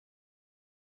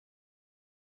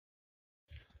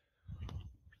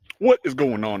What is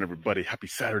going on, everybody? Happy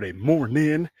Saturday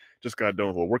morning. Just got done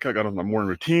with a little workout, got on my morning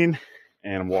routine,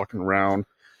 and I'm walking around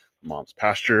mom's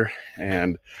pasture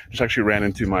and just actually ran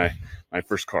into my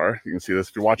first car. You can see this.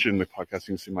 If you're watching the podcast,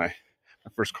 you can see my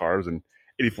first car. It was an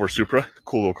 84 Supra,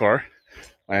 cool little car.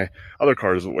 My other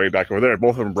car is way back over there.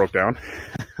 Both of them broke down.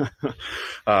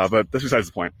 But that's besides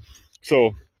the point.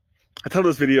 So I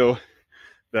titled this video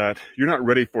that you're not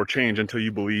ready for change until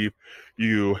you believe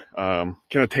you can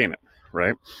attain it,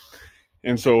 right?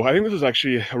 And so I think this is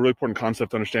actually a really important concept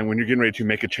to understand when you're getting ready to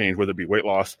make a change, whether it be weight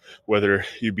loss, whether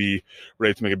you be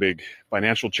ready to make a big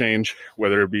financial change,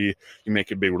 whether it be you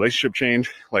make a big relationship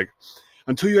change. Like,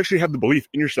 until you actually have the belief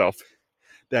in yourself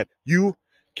that you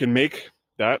can make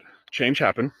that change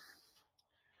happen,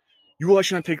 you will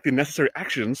actually not take the necessary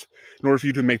actions in order for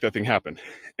you to make that thing happen.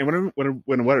 And what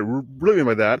I really mean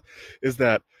by that is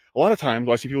that a lot of times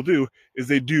what I see people do is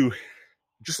they do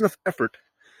just enough effort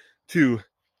to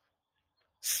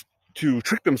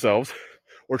trick themselves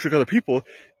or trick other people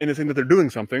into saying that they're doing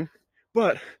something,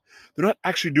 but they're not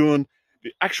actually doing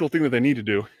the actual thing that they need to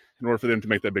do in order for them to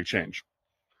make that big change.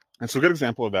 And so a good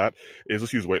example of that is,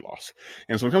 let's use weight loss.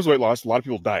 And so when it comes to weight loss, a lot of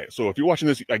people diet. So if you're watching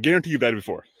this, I guarantee you've dieted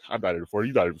before. I've dieted before.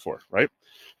 You dieted before, right?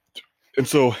 And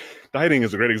so dieting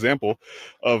is a great example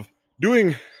of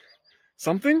doing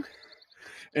something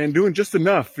and doing just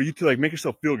enough for you to like make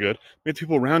yourself feel good, make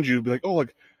people around you be like, oh,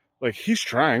 like he's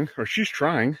trying or she's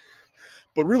trying.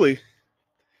 But really,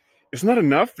 it's not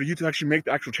enough for you to actually make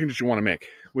the actual changes you want to make,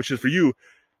 which is for you,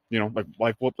 you know,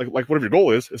 like whatever your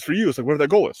goal is for you. It's like whatever that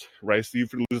goal is, right? So you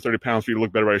for to lose 30 pounds, for you to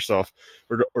look better by yourself,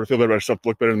 or feel better about yourself, to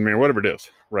look better in the mirror, whatever it is,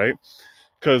 right?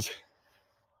 Because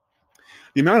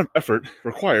the amount of effort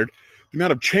required, the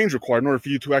amount of change required in order for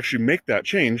you to actually make that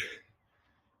change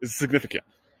is significant,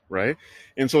 right?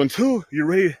 And so until you're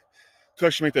ready to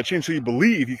actually make that change, so you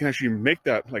believe you can actually make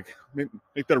that, like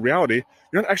make that a reality,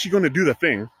 you're not actually going to do the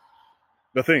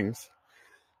things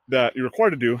that you're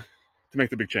required to do to make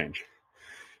the big change.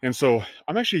 And so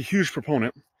I'm actually a huge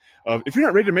proponent of, if you're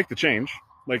not ready to make the change,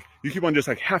 like you keep on just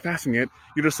like half-assing it,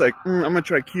 you're just like, I'm gonna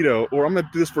try keto, or I'm gonna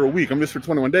do this for a week, I'm gonna do this for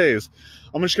 21 days,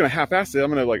 I'm just gonna half-ass it,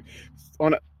 I'm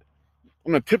gonna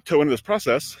tiptoe into this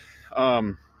process.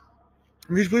 I'm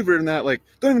a huge believer in that. Like,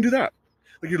 don't even do that.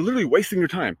 Like, you're literally wasting your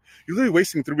time. You're literally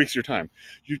wasting 3 weeks of your time.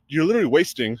 You're literally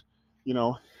wasting,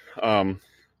 meals.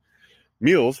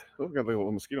 Oh, I got a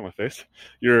little mosquito on my face.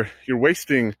 You're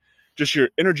wasting just your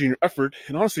energy and your effort,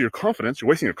 and honestly, your confidence. You're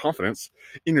wasting your confidence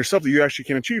in yourself that you actually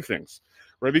can achieve things,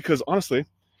 right? Because honestly,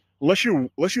 unless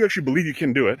you actually believe you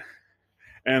can do it,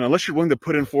 and unless you're willing to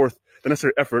put in forth the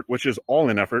necessary effort, which is all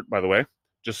in effort, by the way,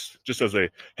 just as a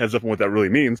heads up on what that really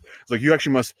means, it's like you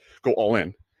actually must go all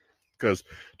in. Because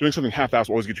doing something half-assed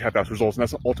will always get you half-assed results, and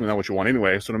that's ultimately not what you want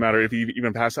anyway. So no matter if you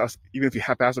even if you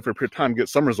half-ass it for a period of time, get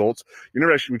some results, you're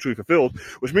never actually truly fulfilled.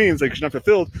 Which means, like, you're not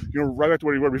fulfilled, you're right back to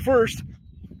where you were first,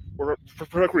 or right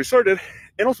back where you started,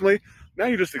 and ultimately now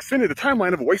you just extended the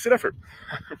timeline of a wasted effort.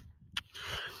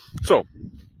 So,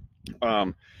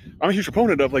 I'm a huge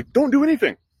proponent of, like, don't do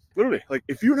anything. Literally, like,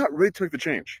 if you're not ready to make the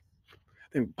change,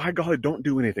 then by golly, don't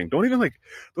do anything. Don't even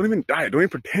diet. Don't even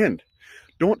pretend.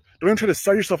 Don't even try to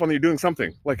sell yourself on that you're doing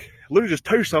something. Like, literally just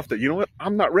tell yourself that, you know what,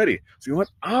 I'm not ready. So you know what,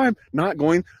 I'm not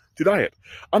going to diet.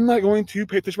 I'm not going to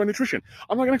pay attention to my nutrition.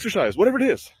 I'm not going to exercise, whatever it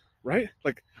is, right?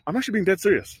 Like, I'm actually being dead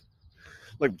serious.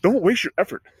 Like, don't waste your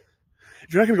effort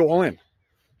if you're not going to go all in,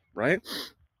 right?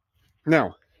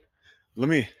 Now, let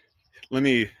me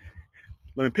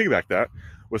piggyback that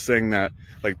with saying that,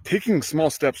 like, taking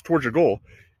small steps towards your goal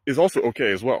is also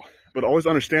okay as well. But always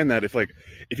understand that if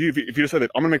you decide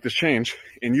that I'm gonna make this change,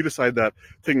 and you decide that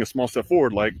taking a small step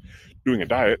forward, like doing a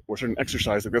diet or certain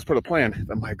exercise, like that's part of the plan,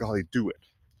 then by golly, do it,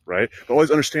 right? But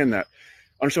always understand that.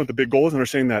 Understand what the big goal is, and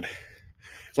understand that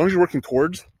as long as you're working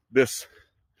towards this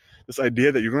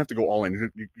idea that you're gonna have to go all in,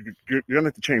 you're gonna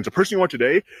have to change. The person you are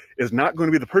today is not going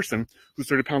to be the person who's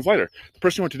 30 pounds lighter. The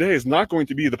person you are today is not going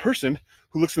to be the person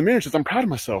who looks in the mirror and says, I'm proud of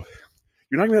myself.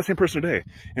 You're not going to be that same person today.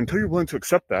 Until you're willing to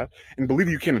accept that and believe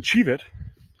you can achieve it,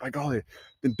 by golly,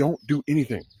 then don't do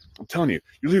anything. I'm telling you,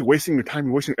 you're really wasting your time,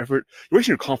 you're wasting your effort, you're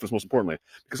wasting your confidence, most importantly.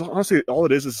 Because honestly, all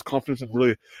it is confidence and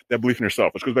really that belief in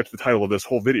yourself, which goes back to the title of this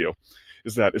whole video,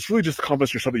 is that it's really just the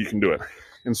confidence in yourself that you can do it.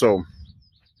 And so,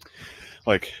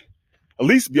 like, at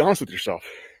least be honest with yourself.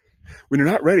 When you're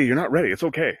not ready, you're not ready. It's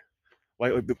okay.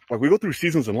 Like we go through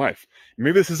seasons in life.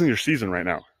 Maybe this isn't your season right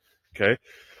now, okay?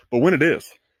 But when it is,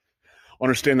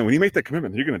 understand that when you make that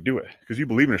commitment, you're going to do it because you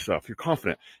believe in yourself, you're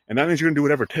confident, and that means you're going to do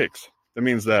whatever it takes. That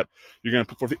means that you're going to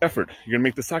put forth the effort, you're going to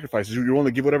make the sacrifices, you're willing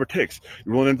to give whatever it takes,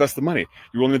 you're willing to invest the money,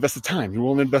 you're willing to invest the time, you're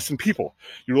willing to invest in people,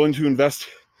 you're willing to invest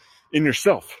in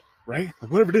yourself, right?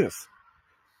 Like whatever it is.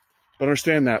 But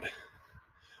understand that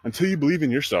until you believe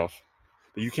in yourself,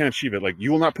 that you can't achieve it, like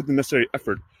you will not put the necessary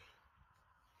effort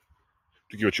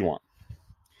to get what you want.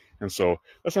 And so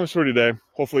that's my story today.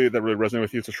 Hopefully that really resonated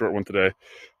with you. It's a short one today,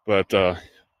 but I'm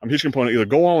a huge component. Either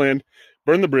go all in,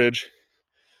 burn the bridge,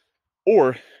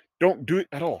 or don't do it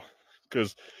at all,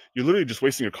 because you're literally just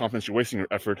wasting your confidence, you're wasting your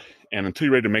effort, and until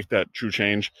you're ready to make that true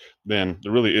change, then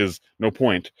there really is no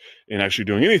point in actually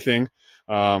doing anything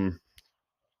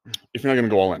if you're not going to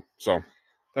go all in. So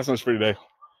that's my story today.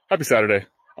 Happy Saturday.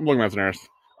 I'm Logan Manzanares.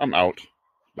 I'm out.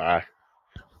 Bye.